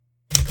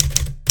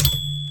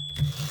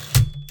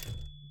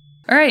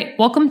All right,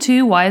 welcome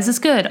to Why Is This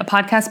Good, a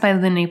podcast by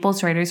the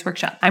Naples Writers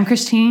Workshop. I'm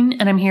Christine,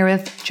 and I'm here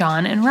with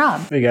John and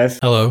Rob. Hey, guys.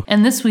 Hello.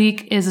 And this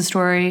week is a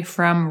story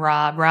from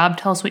Rob. Rob,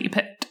 tell us what you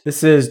picked.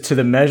 This is To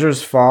the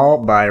Measures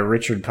Fall by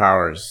Richard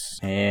Powers.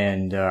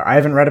 And I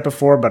haven't read it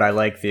before, but I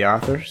like the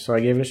author, so I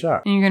gave it a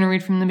shot. And you're going to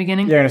read from the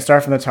beginning? Yeah, I'm going to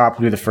start from the top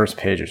and do the first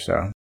page or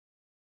so.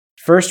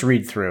 First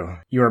read through.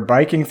 You are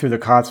biking through the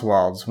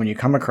Cotswolds when you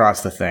come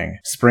across the thing.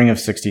 Spring of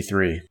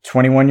 63.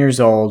 21 years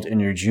old in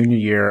your junior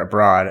year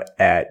abroad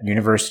at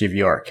University of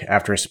York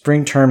after a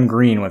spring term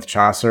green with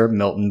Chaucer,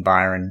 Milton,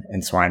 Byron,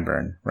 and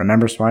Swinburne.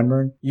 Remember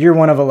Swinburne? Year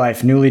one of a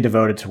life newly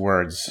devoted to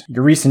words.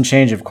 Your recent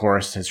change, of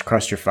course, has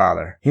crushed your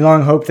father. He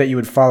long hoped that you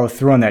would follow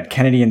through on that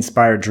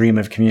Kennedy-inspired dream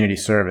of community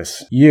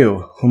service.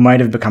 You, who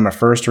might have become a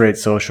first-rate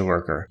social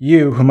worker.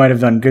 You, who might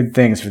have done good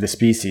things for the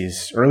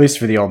species, or at least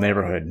for the old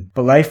neighborhood.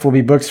 But life will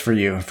be books for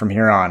you from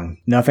here on.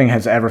 Nothing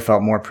has ever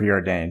felt more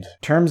preordained.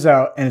 Term's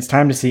out, and it's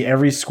time to see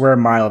every square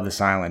mile of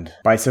this island.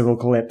 Bicycle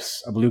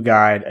clips, a blue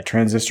guide, a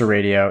transistor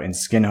radio, and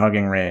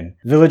skin-hugging rain.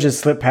 Villages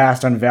slip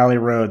past on valley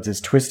roads as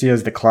twisty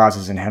as the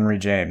clauses in Henry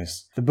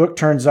James. The book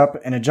turns up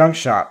in a junk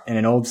shop in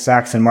an old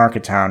Saxon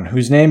market town,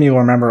 whose name you will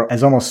remember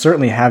as almost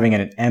certainly having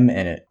an M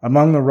in it.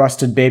 Among the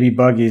rusted baby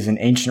buggies and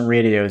ancient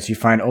radios, you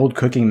find old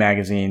cooking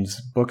magazines,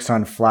 books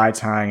on fly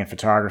tying and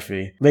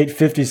photography, late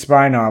 50s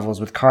spy novels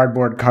with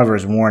cardboard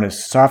covers worn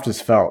as soft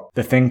as felt.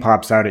 The thing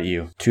pops out at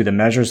you. To the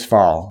Measures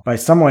Fall, by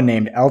someone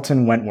named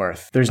Elton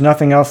Wentworth. There's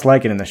nothing else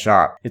like it in the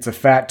shop. It's a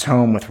fat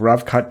tome with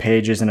rough cut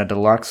pages and a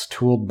deluxe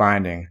tooled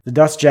binding. The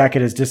dust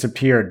jacket has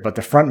disappeared, but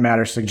the front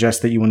matter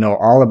suggests that you will know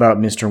all about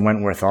Mr.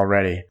 Wentworth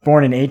already.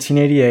 Born in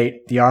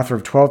 1888, the author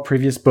of 12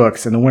 previous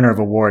books and the winner of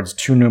awards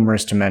too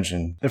numerous to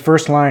mention. The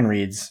first line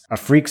reads, "A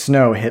freak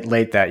snow hit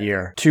late that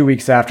year, 2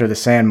 weeks after the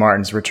Sand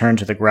Martins returned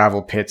to the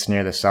gravel pits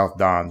near the South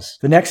Downs."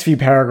 The next few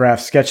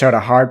paragraphs sketch out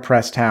a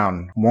hard-pressed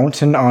town,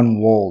 Wonton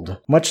on Wold,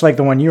 much like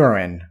the one you are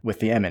in, with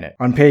the M in it.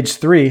 On page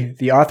 3,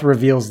 the author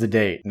reveals the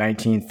date,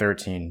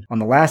 1913. On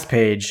the last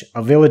page,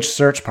 a village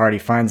search party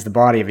finds the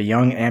body of a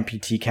young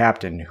amputee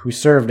captain who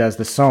served as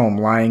the Somme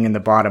lying in the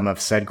bottom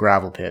of said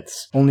gravel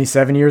pits. Only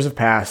 7 years have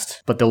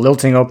passed, but the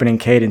lilting opening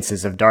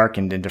cadences have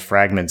darkened into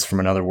fragments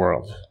from another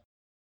world.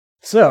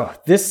 So,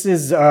 this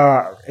is,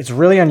 it's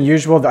really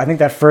unusual. I think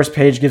that first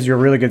page gives you a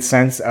really good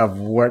sense of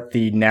what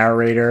the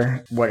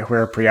narrator, where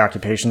her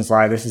preoccupations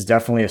lie. This is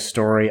definitely a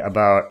story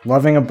about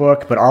loving a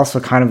book, but also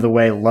kind of the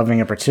way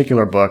loving a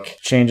particular book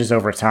changes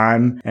over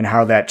time, and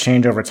how that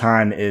change over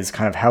time is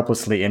kind of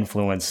helplessly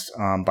influenced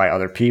by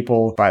other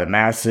people, by the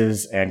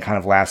masses, and kind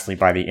of lastly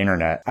by the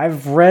internet.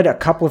 I've read a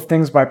couple of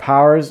things by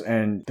Powers,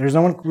 and there's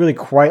no one really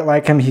quite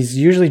like him. He's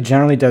usually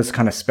generally does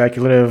kind of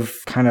speculative,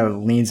 kind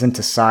of leans into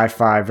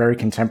sci-fi, very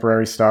contemporary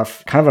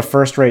stuff. Kind of a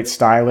first-rate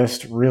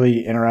stylist,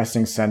 really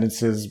interesting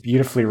sentences,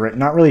 beautifully written,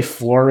 not really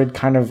florid,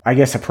 kind of, I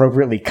guess,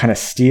 appropriately kind of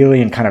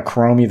steely and kind of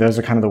chromy. Those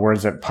are kind of the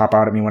words that pop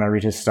out at me when I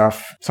read his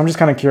stuff. So I'm just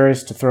kind of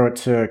curious to throw it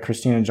to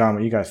Christine and John,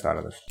 what you guys thought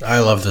of this. I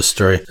love this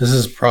story. This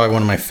is probably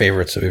one of my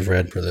favorites that we've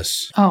read for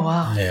this. Oh,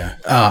 wow. Yeah.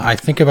 I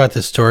think about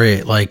this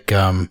story like,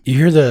 you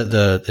hear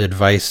the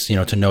advice,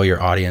 to know your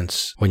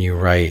audience when you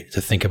write, to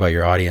think about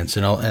your audience.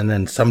 And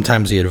then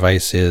sometimes the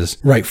advice is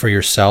write for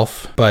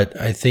yourself. But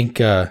I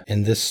think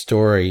in this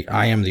story,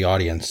 I am the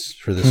audience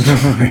for this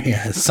story.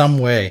 In some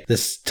way,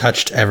 this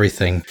touched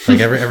everything. Like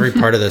every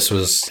part of this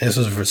was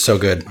so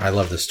good. I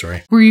love this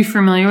story. Were you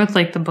familiar with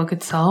the book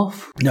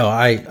itself? No,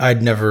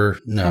 I'd never,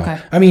 no. Okay.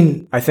 I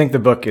mean, I think the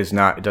book it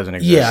doesn't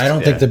exist. Yeah, I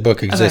don't think the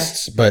book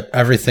exists, but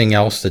everything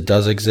else that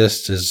does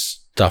exist is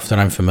stuff that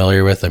I'm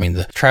familiar with. I mean,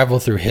 the travel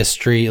through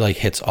history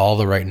hits all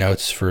the right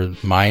notes for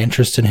my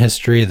interest in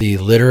history. The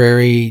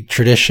literary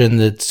tradition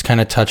that's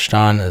kind of touched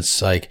on,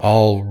 it's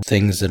all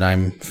things that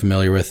I'm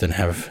familiar with and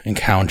have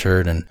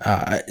encountered. And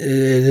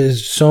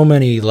there's so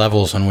many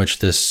levels on which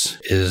this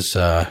is,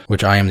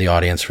 which I am the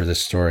audience for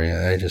this story.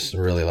 I just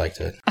really liked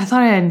it. I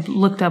thought I had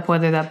looked up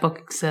whether that book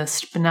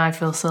exists, but now I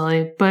feel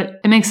silly. But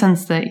it makes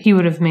sense that he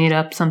would have made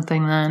up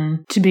something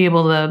then to be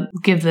able to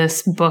give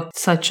this book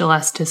such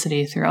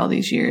elasticity through all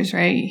these years,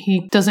 right?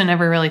 He doesn't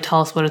ever really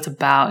tell us what it's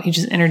about. He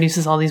just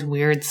introduces all these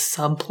weird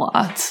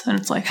subplots. And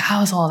it's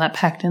how is all that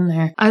packed in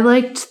there? I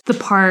liked the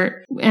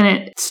part, and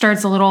it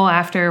starts a little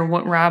after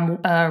what Rob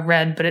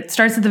read, but it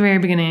starts at the very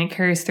beginning. It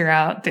carries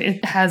throughout.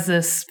 It has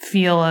this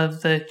feel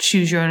of the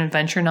choose your own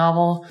adventure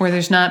novel where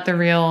there's not the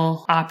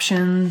real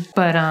option,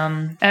 but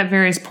at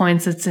various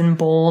points it's in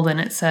bold and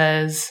it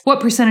says, what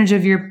percentage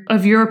of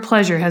your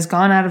pleasure has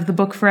gone out of the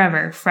book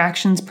forever?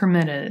 Fractions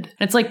permitted.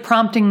 It's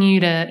prompting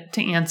you to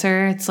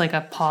answer. It's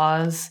a pause.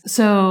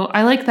 So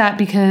I like that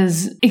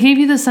because it gave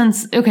you the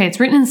sense, okay, it's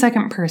written in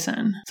second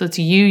person. So it's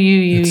you.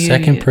 It's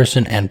second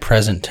person and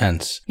present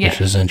tense, which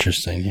is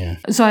interesting. Yeah.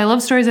 So I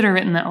love stories that are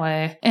written that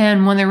way.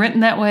 And when they're written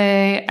that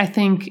way, I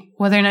think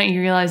whether or not you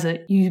realize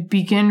it, you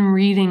begin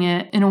reading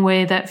it in a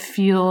way that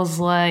feels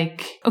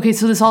like, okay,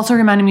 so this also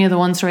reminded me of the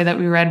one story that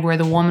we read where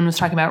the woman was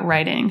talking about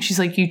writing. She's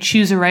like, you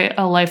choose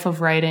a life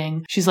of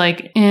writing. She's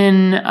like,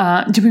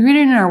 did we read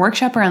it in our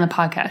workshop or on the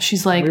podcast?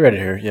 She's like, we read it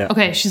here, yeah.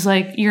 Okay, she's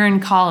like, you're in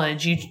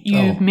college,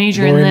 you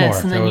major in this.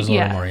 Moore. And then, that was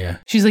Lorrie Moore, yeah.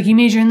 She's like, you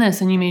major in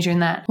this and you major in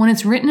that. When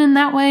it's written in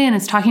that way and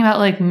it's talking about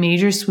like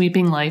major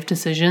sweeping life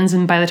decisions,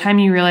 and by the time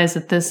you realize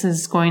that this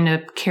is going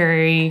to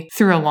carry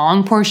through a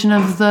long portion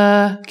of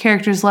the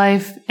character's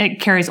life, it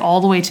carries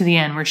all the way to the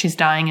end where she's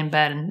dying in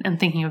bed and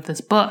thinking of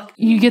this book.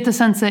 You get the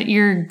sense that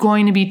you're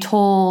going to be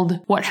told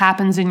what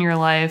happens in your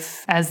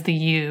life as the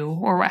you,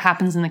 or what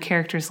happens in the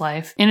character's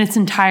life in its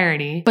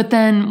entirety. But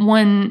then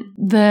when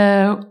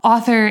the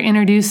author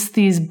introduced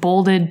these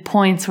bolded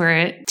points where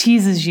it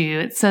teases you,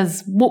 it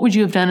says, what would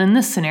you have done in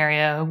this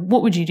scenario?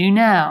 What would you do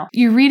now?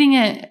 You're reading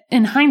it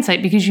in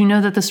hindsight because you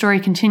know that the story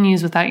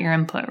continues without your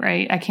input,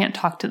 right? I can't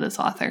talk to this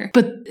author.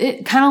 But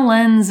it kind of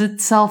lends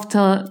itself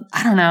to,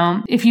 I don't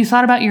know, if you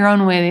thought about your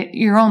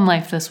own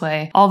life this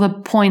way, all the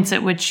points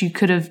at which you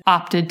could have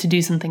opted to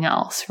do something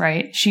else,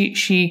 right?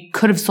 She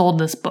could have sold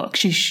this book.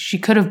 She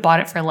could have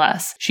bought it for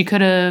less. She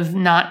could have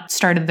not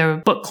started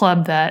the book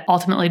club that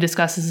ultimately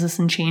discusses this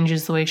and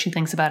changes the way she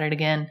thinks about it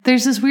again.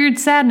 There's this weird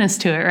sadness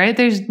to it, right?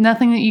 There's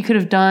nothing that you could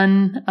have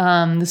done.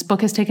 This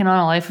book has taken on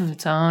a life of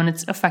its own.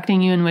 It's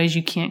affecting you in ways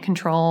you can't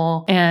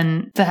control.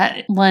 And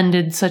that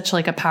lended such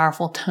like a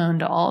powerful tone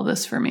to all of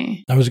this for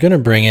me. I was going to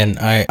bring in,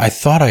 I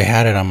thought I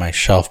had it on my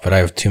shelf, but I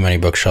have too many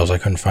bookshelves. I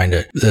couldn't find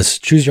it. This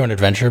Choose Your Own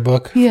Adventure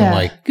book. Yeah. From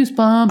like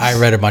Goosebumps. I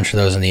read a bunch of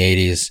those in the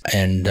 80s,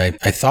 and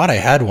I thought I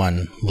had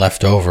one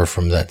left over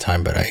from that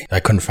time, but I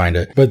couldn't find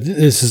it. But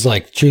this is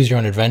like Choose Your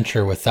Own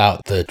Adventure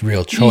without the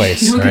real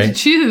choice, you right? Get to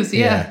choose,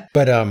 yeah.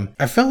 But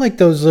I felt like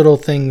those little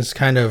things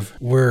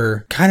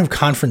were kind of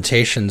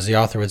confrontations. The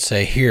author would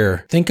say,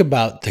 here, think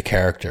about the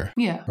character.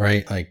 Yeah.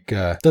 Right? Like,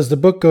 does the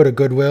book go to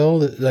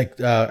Goodwill? Like,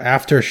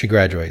 after she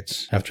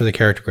graduates, after the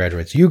character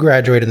graduates, you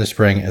graduate in the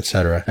spring,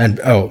 etc. And,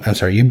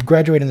 you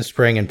graduate in the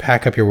spring and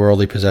pack up your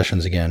worldly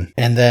possessions again.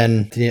 And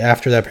then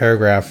after that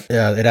paragraph,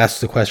 it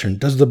asks the question,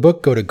 does the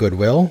book go to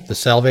Goodwill, the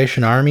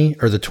Salvation Army,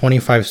 or the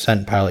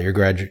 25-cent pile at your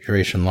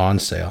graduation lawn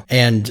sale?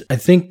 And I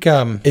think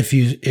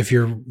if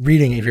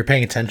you're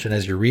paying attention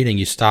as you're reading,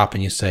 you stop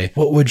and you say,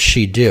 what would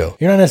she do?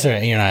 You're not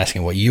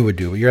asking what you would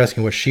do, but you're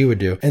asking what she would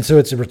do. And so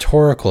it's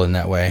rhetorical in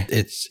that way.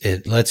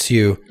 It lets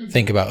you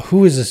think about,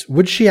 who is this?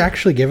 Would she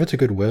actually give it to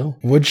Goodwill?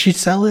 Would she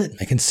sell it?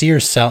 I can see her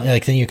selling,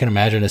 like, then you can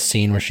imagine a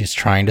scene where she's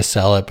trying to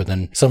sell it, but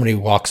then somebody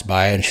walks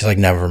by and she's like,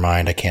 never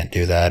mind, I can't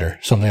do that, or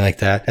something like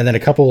that. And then a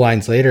couple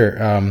lines later,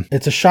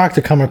 it's a shock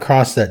to come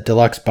across that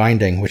deluxe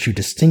binding, which you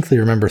distinctly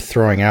remember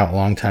throwing out a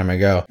long time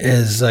ago,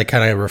 is like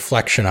kind of a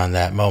reflection on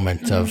that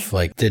moment of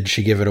like, did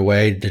she give it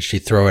away? Did she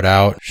throw it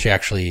out? She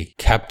actually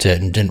kept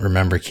it and didn't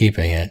remember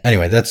keeping it.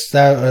 Anyway, that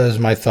was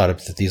my thought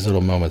of these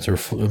little moments, or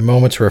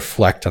moments to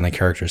reflect on the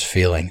character's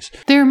feelings.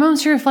 There are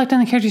moments to reflect on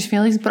the character's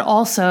feelings, but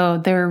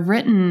also they're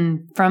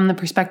written from the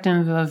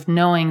perspective of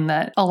knowing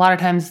that a lot of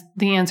times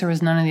the answer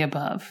was none of the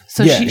above.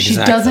 So she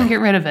doesn't get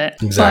rid of it.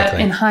 Exactly.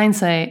 But in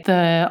hindsight,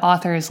 the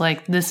author is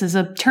like, this is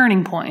a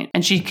turning point,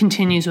 and she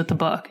continues with the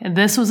book. And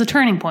this was a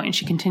turning point, and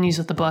she continues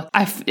with the book.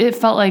 It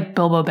felt like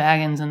Bilbo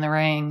Baggins in The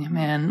Ring,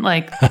 man.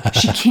 Like,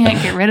 she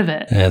can't get rid of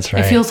it. That's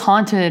right. It feels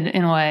haunted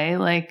in a way.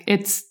 Like,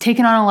 it's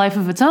taken on a life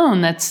of its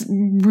own that's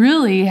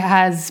really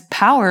has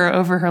power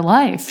over her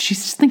life.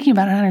 She's just thinking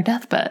about it on her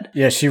deathbed.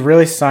 Yeah, she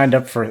really signed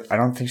up for, I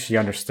don't think she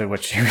understood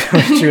what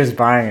she was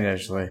buying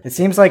initially. It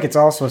seems like it's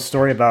also a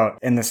story about,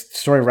 and the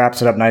story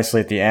wraps it up nicely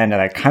at the end,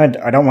 and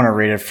I don't want to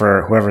read it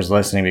for whoever's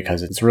listening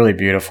because it's really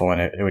beautiful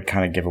and it would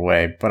kind of give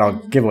away, but I'll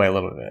give away a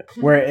little bit.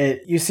 Where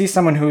you see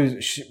someone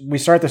we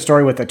start the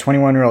story with a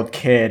 21-year-old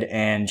kid,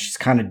 and she's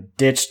kind of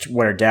ditched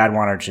what her dad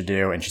wanted her to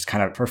do, and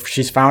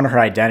she's found her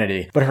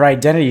identity, but her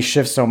identity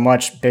shifts so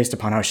much based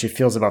upon how she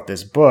feels about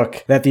this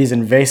book that these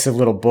invasive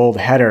little bold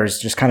headers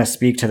just kind of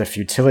speak to the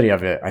futility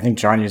of it. I think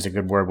John used a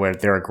good word where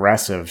they're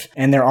aggressive,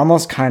 and they're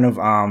almost kind of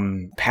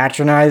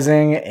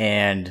patronizing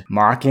and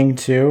mocking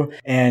too,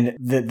 and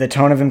the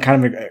tone of them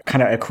kind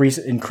of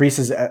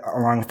increases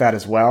along with that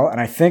as well. And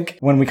I think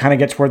when we kind of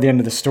get toward the end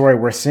of the story,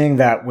 we're seeing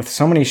that with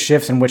so many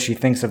shifts in what she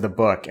thinks of the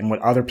book and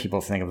what other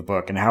people think of the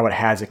book and how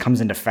it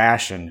comes into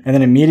fashion, and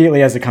then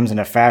immediately as it comes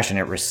into fashion,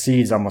 it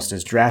recedes almost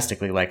as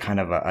drastically, like kind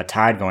of a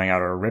tide going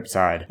out or a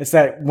riptide. It's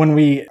that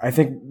I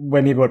think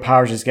maybe what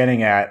Powers is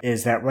getting at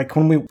is that like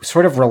when we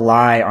sort of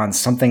rely on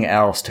something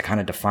else to kind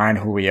of define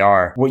who we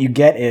are, what you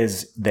get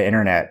is the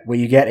internet. What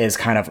you get is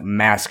kind of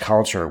mass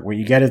culture. What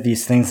you get is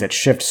these things that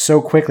shift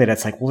so quickly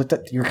that's like, well,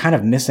 you're kind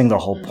of missing the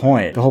whole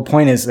point. The whole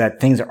point is that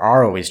things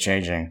are always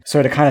changing.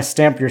 So to kind of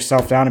stamp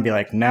yourself down and be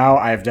like, now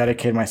I've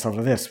dedicated myself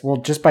to this. Well,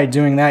 just by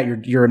doing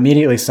that, you're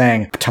immediately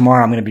saying,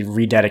 tomorrow I'm going to be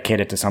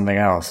rededicated to something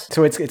else.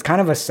 So it's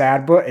kind of a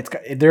sad book.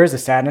 There is a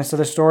sadness to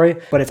the story,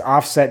 but it's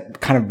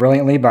offset kind of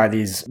brilliantly by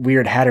these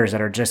weird headers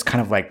that are just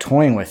kind of like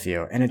toying with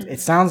you. And it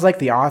sounds like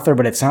the author,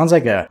 but it sounds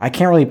like I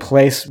can't really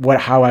place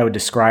how I would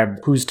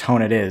describe whose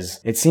tone it is.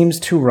 It seems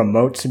too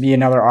remote to be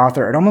another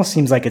author. It almost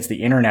almost seems like it's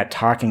the internet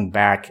talking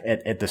back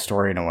at the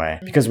story in a way,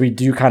 because we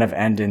do kind of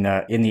end in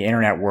the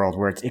internet world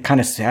where it kind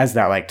of has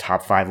that like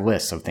top 5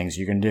 lists of things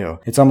you can do.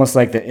 It's almost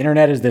like the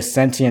internet is this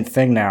sentient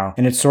thing now,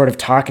 and it's sort of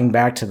talking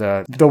back to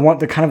the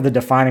kind of the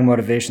defining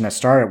motivation that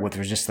started with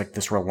was just like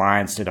this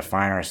reliance to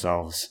define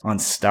ourselves on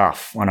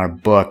stuff, on our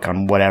book,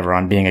 on whatever,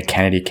 on being a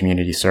Kennedy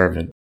community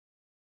servant.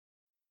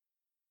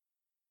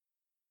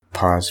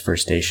 Pause for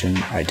station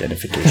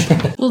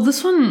identification. Well,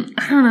 this one,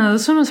 I don't know.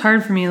 This one was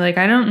hard for me. Like,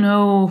 I don't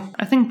know.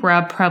 I think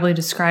Rob probably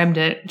described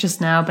it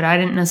just now, but I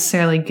didn't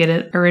necessarily get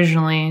it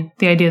originally.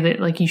 The idea that,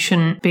 like, you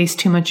shouldn't base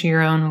too much of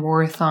your own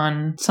worth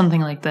on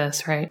something like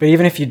this, right? But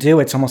even if you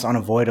do, it's almost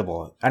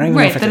unavoidable. I don't even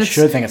know if it's a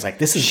should thing. It's like,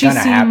 this is going to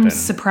happen. She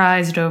seems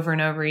surprised over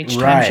and over each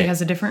time she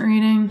has a different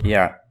reading.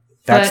 Yeah.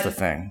 That's the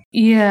thing.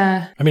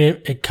 Yeah. I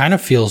mean, it kind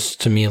of feels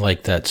to me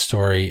like that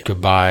story,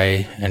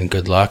 Goodbye and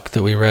Good Luck,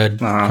 that we read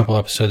a couple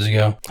episodes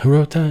ago. Who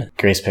wrote that?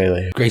 Grace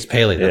Paley. Grace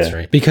Paley, that's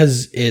right.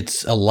 Because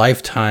it's a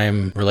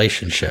lifetime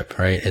relationship,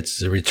 right?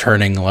 It's a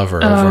returning lover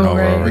over and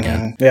over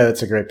again. Yeah,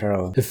 that's a great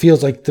parallel. It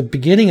feels like the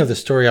beginning of the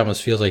story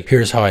almost feels like,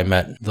 here's how I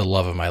met the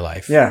love of my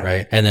life. Yeah.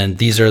 Right? And then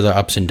these are the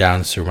ups and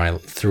downs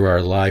through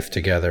our life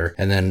together.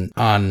 And then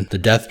on the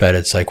deathbed,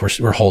 it's like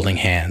we're holding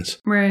hands.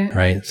 Right.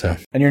 Right? So.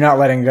 And you're not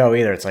letting go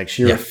either. It's like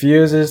she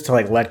refuses to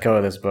like let go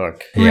of this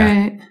book.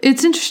 Right.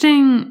 It's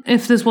interesting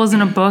if this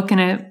wasn't a book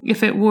and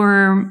if it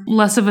were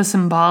less of a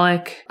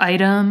symbolic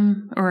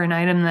item or an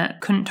item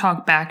that couldn't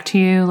talk back to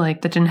you,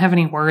 like that didn't have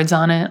any words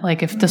on it.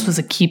 Like if this was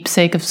a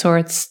keepsake of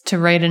sorts to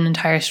write an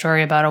entire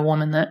story about a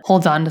woman that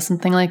holds on to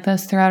something like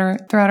this throughout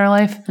her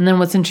life. And then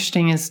what's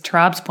interesting is, to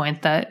Rob's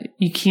point, that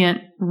you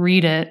can't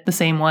read it the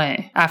same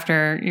way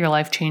after your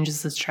life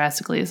changes as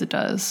drastically as it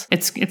does.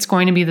 It's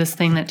going to be this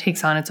thing that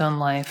takes on its own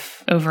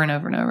life over and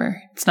over and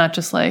over. It's not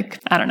just like,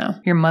 I don't know,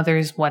 your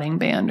mother's wedding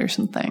band or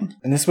something.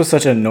 And this was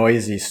such a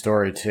noisy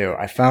story too.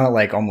 I found it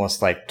like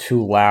almost like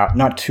too loud,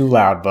 not too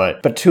loud,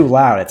 but too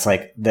loud. It's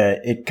like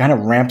it kind of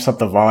ramps up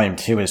the volume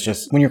too. It's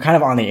just when you're kind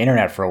of on the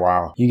internet for a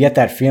while, you get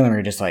that feeling where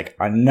you're just like,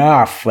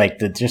 enough. Like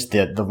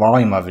the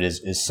volume of it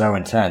is so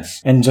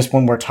intense. And just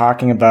when we're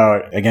talking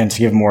about, again, to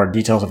give more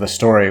details of the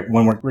story,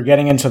 when we're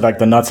getting into like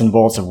the nuts and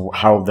bolts of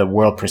how the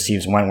world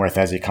perceives Wentworth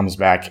as he comes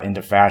back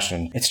into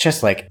fashion, it's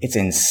just like, it's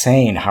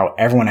insane how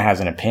everyone has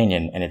an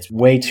opinion, and it's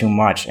way too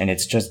much, and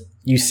it's just,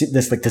 you see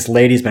this, like, this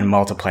lady's been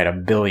multiplied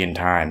 1 billion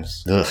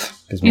times. Ugh.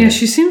 Yeah,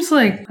 she seems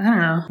like, I don't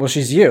know. Well,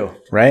 she's you,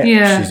 right?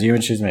 Yeah. She's you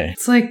and she's me.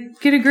 It's like,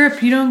 get a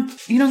grip. You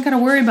don't got to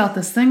worry about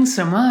this thing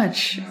so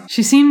much.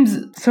 She seems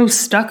so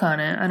stuck on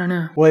it. I don't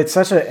know. Well, it's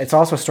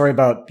also a story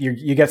about,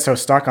 you get so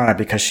stuck on it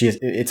because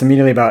it's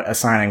immediately about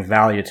assigning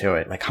value to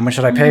it. Like, how much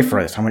should I pay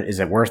for this? How much is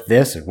it worth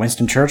this? Did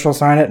Winston Churchill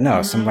sign it?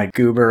 No, some like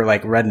goober,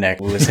 like redneck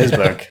who was his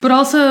book. But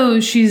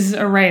also, she's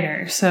a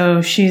writer.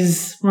 So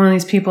she's one of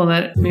these people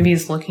that maybe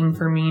is looking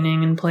for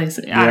meaning in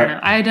places. I don't know.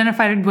 I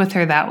identified with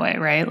her that way,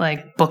 right?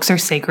 Like, books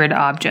are sacred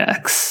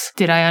objects.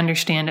 Did I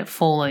understand it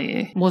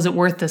fully? Was it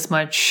worth this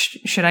much?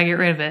 Should I get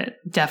rid of it?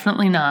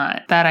 Definitely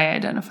not. That I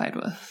identified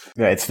with.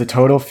 Yeah, it's the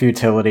total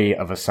futility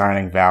of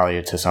assigning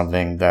value to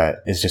something that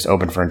is just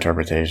open for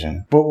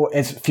interpretation. But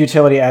it's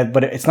futility,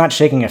 but it's not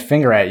shaking a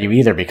finger at you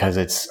either, because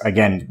it's,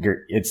 again,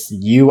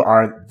 you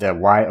are the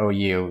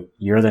YOU,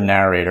 you're the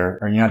narrator,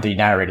 or you're not the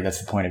narrator,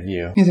 that's the point of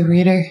view. You're the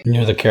reader.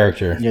 You're the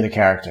character. You're the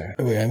character.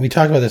 We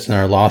talked about this in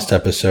our Lost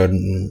episode,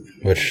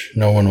 which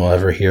no one will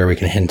ever hear. We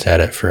can hint at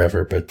it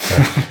forever, but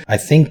I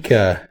think,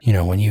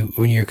 when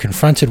you're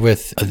confronted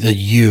with the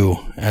you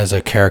as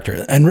a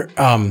character, and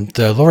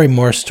the Lori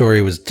Moore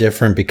story was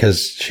different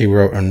because she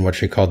wrote in what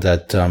she called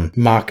that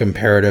mock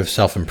imperative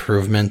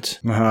self-improvement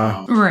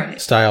right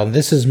style.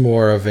 This is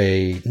more of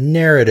a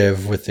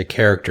narrative with the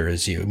character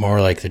as you,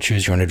 more like the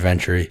choose your own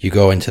adventure. You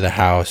go into the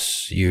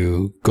house,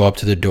 you go up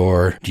to the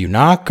door. Do you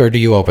knock or do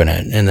you open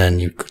it? And then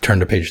you turn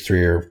to page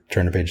 3 or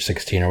turn to page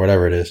 16 or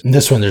whatever it is. In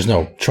this one, there's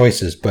no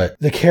choices, but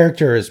the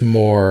character is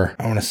more,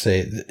 I want to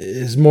say,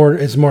 is more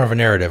of a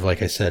narrative,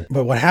 like I said.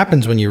 But what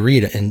happens when you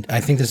read it, and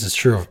I think this is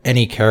true of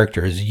any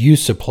character, is you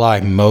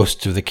supply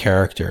most of the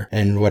character.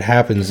 And what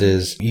happens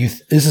is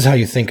this is how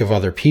you think of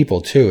other people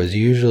too, is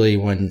usually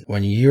when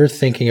you're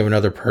thinking of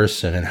another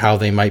person and how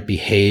they might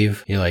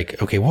behave, you're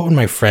like, okay, what would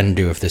my friend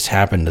do if this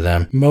happened to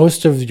them?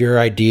 Most of your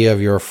idea of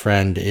your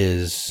friend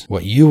is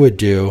what you would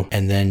do,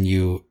 and then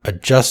you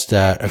adjust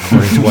that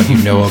according to what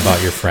you know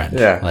about your friend.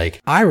 Yeah.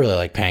 Like, I really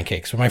like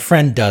pancakes, but my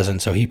friend doesn't,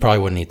 so he probably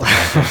wouldn't eat the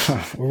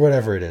pancakes or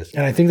whatever it is.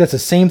 And I think that's the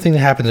same thing that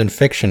happens in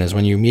fiction, is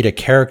when you meet a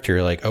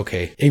character, like,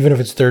 okay, even if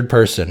it's third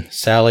person,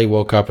 Sally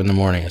woke up in the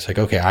morning. It's like,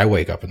 okay, I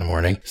wake up in the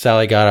morning.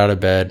 Sally got out of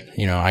bed.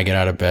 I get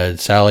out of bed.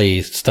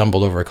 Sally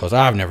stumbled over her clothes.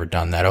 I've never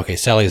done that. Okay,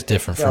 Sally's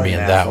different from me in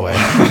that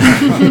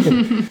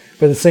way.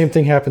 But the same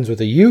thing happens with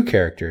the you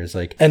characters.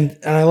 Like, and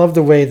I love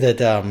the way that,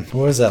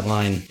 what was that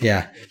line?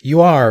 Yeah.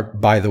 You are,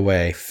 by the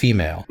way,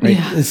 female. Right?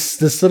 Yeah.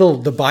 This little,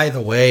 the by the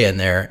way in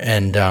there,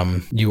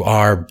 and you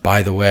are,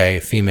 by the way,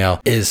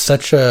 female, is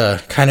such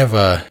a kind of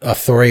a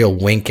authorial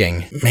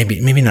winking.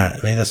 Maybe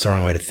not. Maybe that's the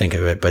wrong way to think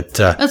of it, but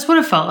That's what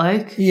it felt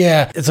like.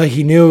 yeah, it's like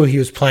he knew he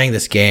was playing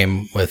this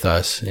game with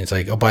us. And it's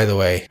like, oh, by the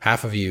way,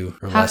 half of you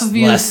are Half less, of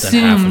you less than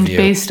half assumed of you.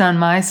 based on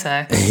my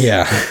sex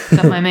Yeah.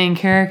 that my main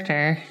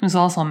character was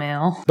also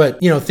male.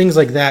 But, you know, things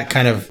like that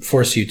kind of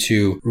force you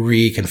to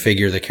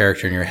reconfigure the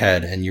character in your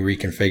head, and you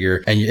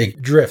reconfigure, and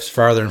it drifts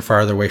farther and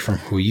farther away from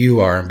who you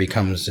are and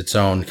becomes its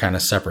own kind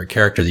of separate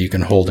character that you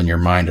can hold in your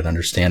mind and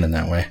understand in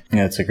that way.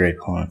 Yeah, that's a great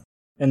point.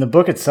 And the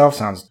book itself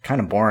sounds kind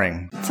of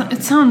boring.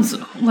 It sounds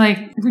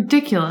like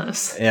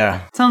ridiculous.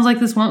 Yeah. It sounds like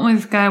this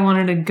Wentworth guy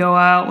wanted to go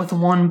out with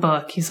one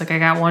book. He's like, I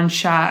got one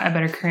shot. I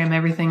better cram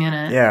everything in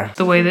it. Yeah.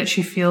 The way that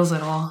she feels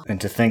it all.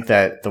 And to think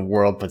that the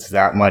world puts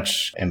that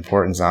much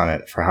importance on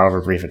it for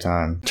however brief a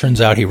time.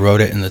 Turns out he wrote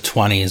it in the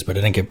 20s, but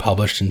it didn't get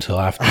published until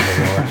after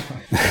the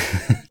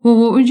war. Well,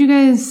 what would you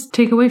guys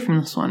take away from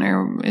this one?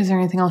 Or is there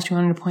anything else you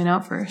wanted to point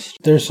out first?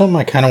 There's something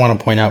I kind of want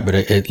to point out, but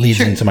it leads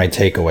Sure. into my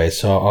takeaway,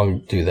 so I'll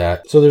do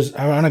that. So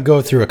I want to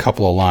go through a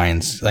couple of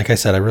lines. Like I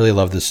said, I really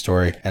love this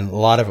story, and a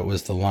lot of it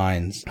was the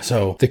lines.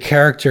 So the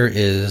character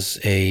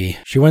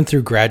she went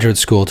through graduate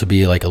school to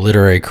be like a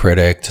literary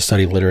critic, to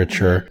study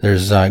literature.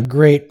 There's a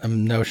great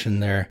notion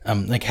there.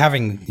 Like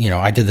having,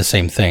 I did the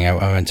same thing.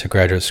 I went to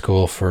graduate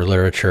school for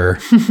literature.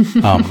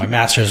 My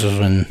master's was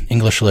in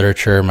English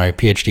literature. My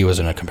PhD was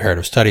in a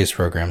comparative studies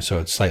program, so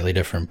it's slightly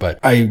different. But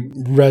I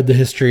read the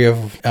history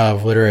of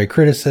literary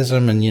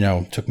criticism, and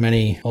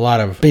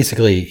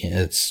basically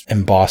it's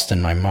embossed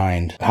in my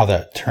mind how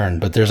that turned.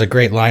 But there's a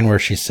great line where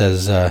she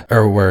says,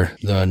 where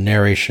the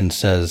narration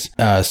says,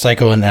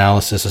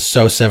 psychoanalysis is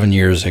so 7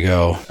 years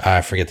ago.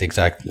 I forget the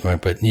exact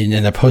word, but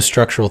in the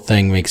post-structural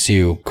thing makes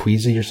you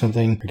queasy or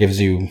something, or gives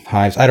you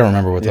hives. I don't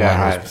remember what the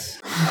line was.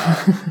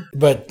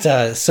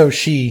 But so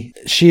she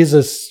is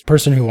a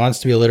person who wants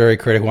to be a literary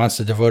critic, wants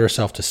to devote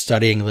herself to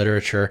studying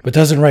literature, but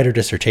doesn't write her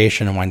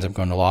dissertation and winds up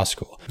going to law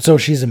school. So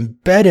she's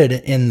embedded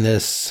in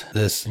this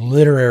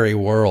literary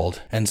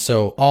world. And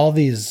so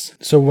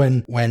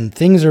when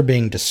things are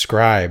being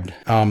described,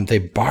 they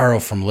borrow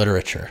from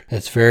literature.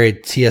 It's very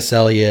T.S.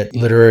 Eliot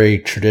literary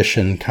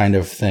tradition kind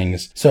of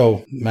things.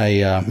 So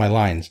my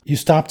lines: you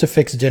stop to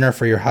fix dinner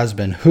for your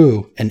husband,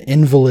 who, an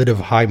invalid of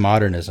high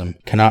modernism,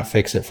 cannot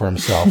fix it for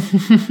himself.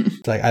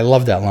 It's like, I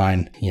love that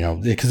line,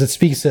 because it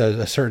speaks to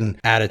a certain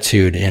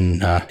attitude in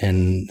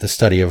the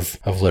study of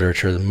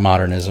literature,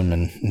 modernism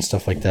and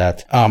stuff like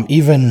that.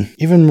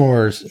 Even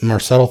more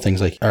subtle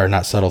things, or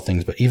not subtle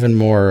things, but even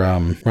more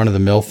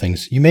run-of-the-mill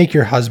things. You make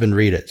your husband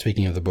read it.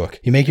 Speaking of the book,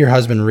 you make your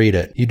husband read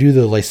it. You do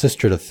the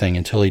Lysistrata thing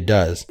until he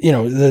does.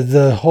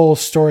 The whole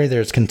story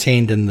there is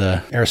contained in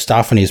the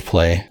Aristophanes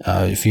play.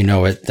 If you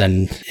know it,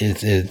 then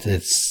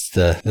it's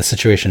the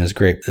situation is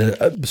great.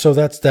 So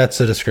that's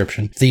a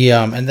description.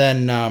 And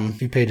then a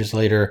few pages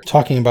later,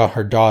 talking about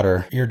her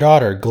daughter. Your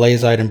daughter,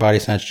 glaze-eyed and body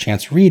snatched,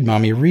 chants, "Read,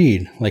 mommy,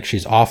 read," like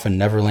she's off in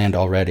Neverland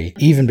already,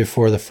 even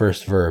before the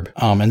first verb.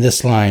 And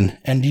this line: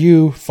 and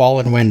you,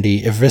 fallen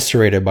Wendy,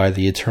 eviscerated by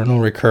the eternal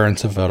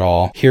recurrence of it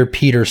all, hear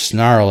Peter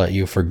snarl at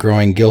you for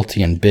growing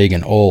guilty and big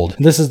and old.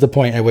 This is the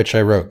point at which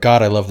I wrote,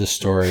 God, I love this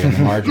story in the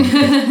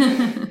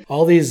margin.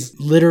 All these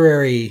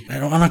literary, I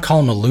don't want to call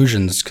them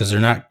allusions because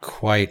they're not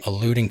quite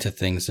alluding to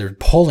things. They're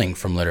pulling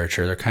from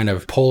literature. They're kind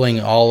of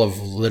pulling all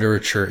of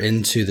literature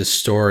into the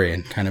story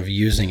and kind of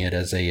using it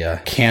as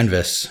a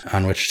canvas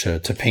on which to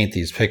paint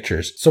these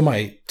pictures. So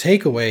my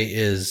takeaway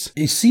is,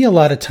 you see a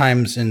lot of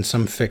times in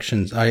some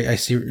fictions, I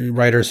see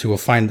writers who will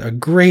find a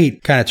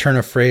great kind of turn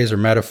of phrase or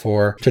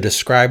metaphor to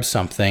describe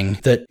something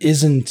that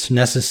isn't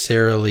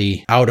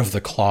necessarily out of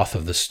the cloth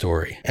of the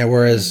story. And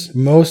whereas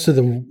most of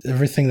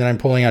everything that I'm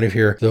pulling out of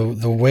here,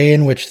 the way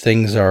in which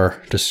things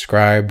are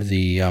described,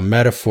 the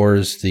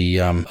metaphors, the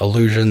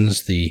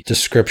allusions, the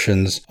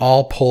descriptions,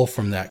 all pull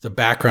from the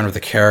background of the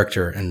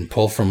character and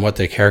pull from what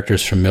the character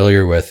is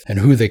familiar with and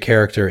who the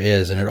character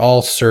is. And it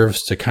all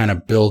serves to kind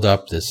of build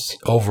up this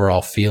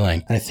overall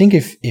feeling. And I think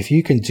if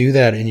you can do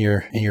that in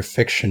your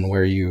fiction,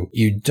 where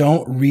you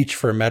don't reach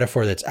for a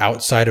metaphor that's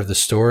outside of the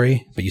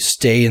story, but you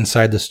stay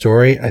inside the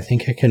story, I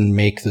think it can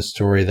make the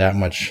story that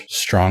much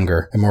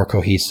stronger and more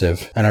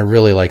cohesive. And I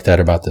really like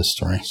that about this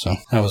story. So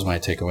that was my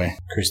takeaway.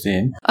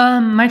 Christine?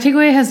 My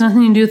takeaway has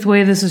nothing to do with the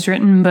way this is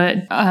written, but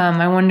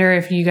I wonder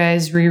if you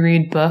guys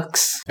reread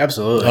books.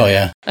 Absolutely. Oh,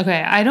 yeah.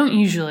 Okay, I don't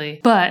usually,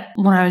 but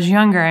when I was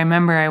younger, I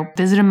remember I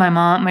visited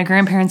my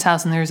grandparents'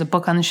 house, and there was a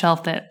book on the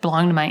shelf that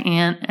belonged to my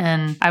aunt,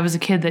 and I was a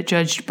kid that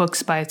judged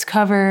books by its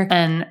cover,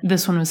 and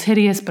this one was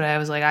hideous, but I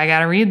was like, I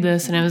gotta read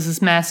this, and it was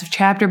this massive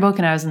chapter book,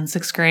 and I was in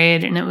 6th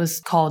grade, and it was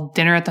called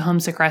Dinner at the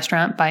Homesick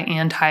Restaurant by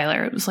Ann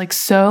Tyler. It was like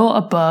so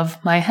above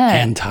my head.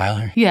 Ann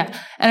Tyler. Yeah,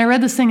 and I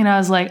read this thing, and I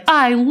was like,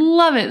 I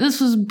love it. This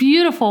was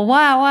beautiful.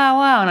 Wow, wow,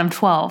 wow. And I'm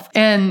 12.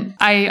 And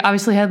I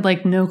obviously had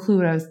like no clue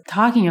what I was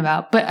talking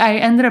about, but I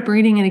ended up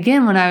reading it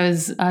again when I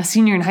was a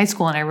senior in high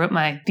school and I wrote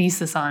my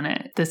thesis on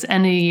it, this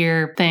end of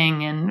year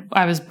thing. And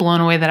I was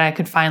blown away that I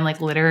could find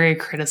like literary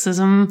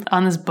criticism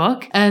on this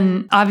book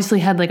and obviously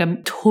had like a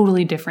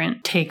totally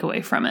different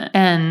takeaway from it.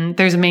 And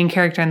there's a main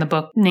character in the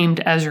book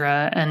named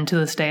Ezra. And to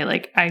this day,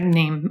 like I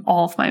name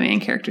all of my main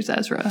characters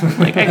Ezra.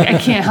 Like I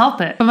can't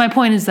help it. But my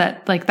point is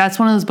that like that's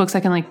one of those books I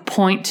can like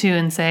point to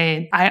and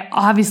say, I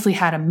obviously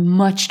had a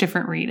much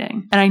different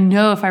reading. And I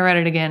know if I read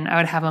it again, I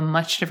would have a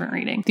much different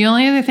reading. The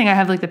only other thing I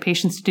have like the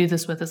patience to do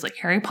this with is like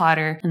Harry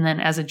Potter. And then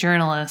as a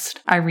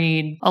journalist, I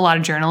read a lot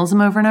of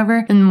journalism over and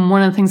over. And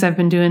one of the things I've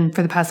been doing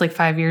for the past like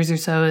 5 years or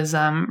so is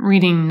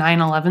reading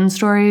 9/11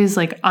 stories.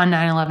 Like on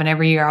 9/11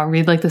 every year, I'll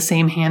read like the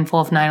same handful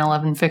of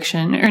 9/11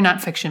 fiction, or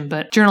not fiction,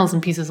 but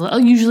journalism pieces,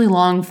 usually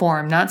long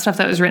form, not stuff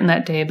that was written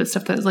that day, but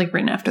stuff that was like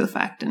written after the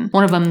fact. And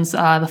one of them's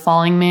The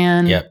Falling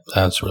Man. Yep,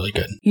 that's really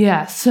good.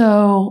 Yeah,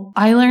 so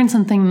I learn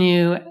something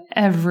new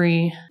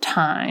every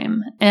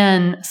time.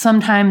 And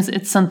sometimes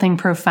it's something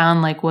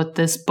profound like what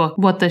this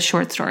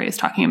short story is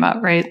talking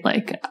about, right?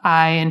 Like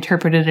I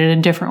interpreted it a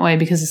different way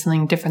because it's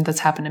something different that's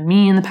happened to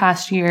me in the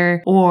past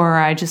year, or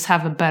I just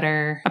have a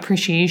better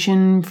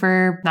appreciation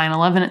for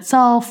 9/11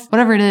 itself.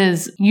 Whatever it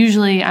is,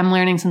 usually I'm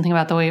learning something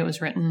about the way it was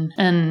written.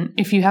 And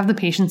if you have the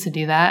patience to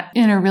do that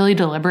in a really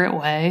deliberate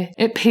way,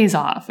 it pays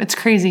off. It's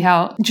crazy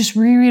how just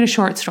reread a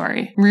short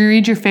story,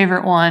 reread your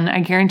favorite one.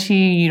 I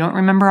guarantee you don't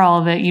remember all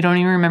of it. You don't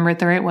even remember it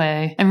the right way.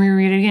 And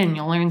reread it again,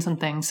 you'll learn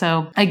something.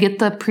 So I get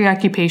the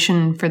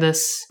preoccupation for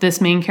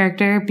this main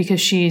character because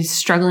she's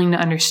struggling to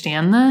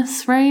understand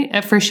this, right?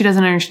 At first she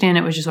doesn't understand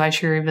it, which is why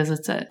she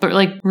revisits it. But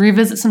like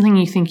revisit something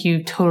you think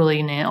you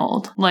totally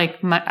nailed. Like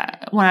when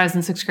I was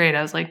in 6th grade,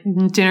 I was like,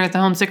 dinner at the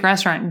homesick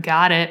restaurant,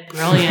 got it,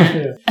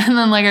 brilliant. And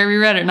then like I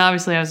reread it and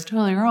obviously I was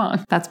totally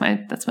wrong. That's my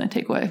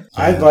takeaway.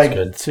 I'd like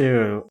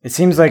to, it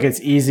seems like it's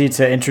easy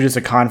to introduce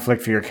a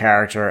conflict for your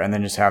character and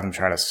then just have them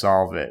try to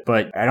solve it.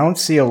 But I don't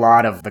see a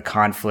lot of the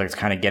conflict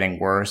kind of getting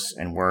worse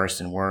and worse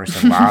and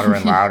worse and louder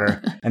and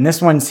louder. And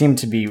this one seemed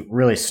to be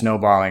really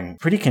snowballing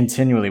pretty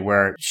continually,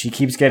 where she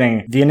keeps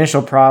getting the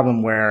initial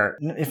problem where,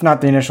 if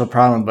not the initial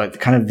problem, but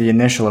kind of the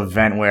initial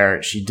event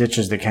where she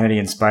ditches the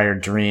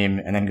Kennedy-inspired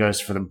dream and then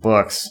goes for the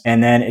books.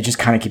 And then it just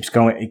kind of keeps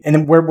going. And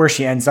then where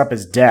she ends up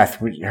is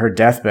death, her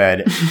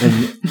deathbed.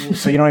 And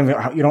so you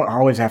don't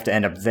always have to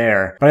end up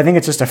there. But I think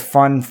it's just a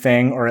fun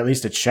thing, or at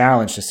least a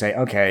challenge to say,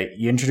 okay,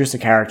 you introduce a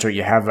character,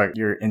 you have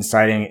your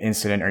inciting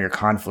incident or your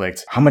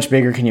conflict. How much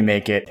bigger can you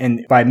make it?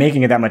 And by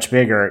making it that much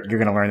bigger, you're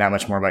going to learn that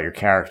much more about your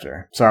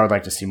character. So I would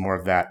like to see more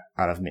of that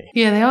out of me.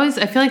 Yeah,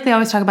 I feel like they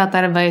always talk about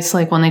that advice,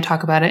 like when they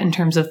talk about it in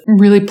terms of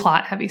really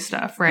plot heavy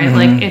stuff, right? Mm-hmm.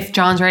 Like if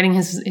John's writing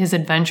his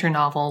adventure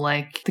novel,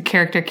 like the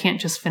character can't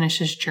just finish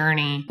his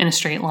journey in a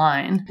straight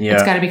line. Yeah.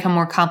 It's got to become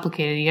more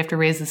complicated. You have to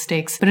raise the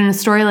stakes. But in a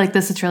story like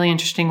this, it's really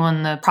interesting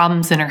when the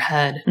problem's in her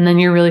head and then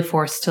you're really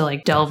forced to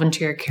like delve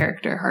into your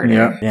character harder.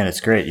 Yeah, and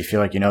it's great. You feel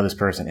like you know this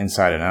person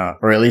inside and out,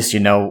 or at least you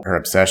know her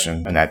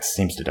obsession, and that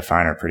seems to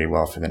define her pretty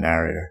well for the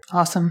narrator.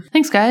 Awesome.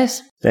 Thanks,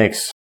 guys.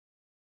 Thanks.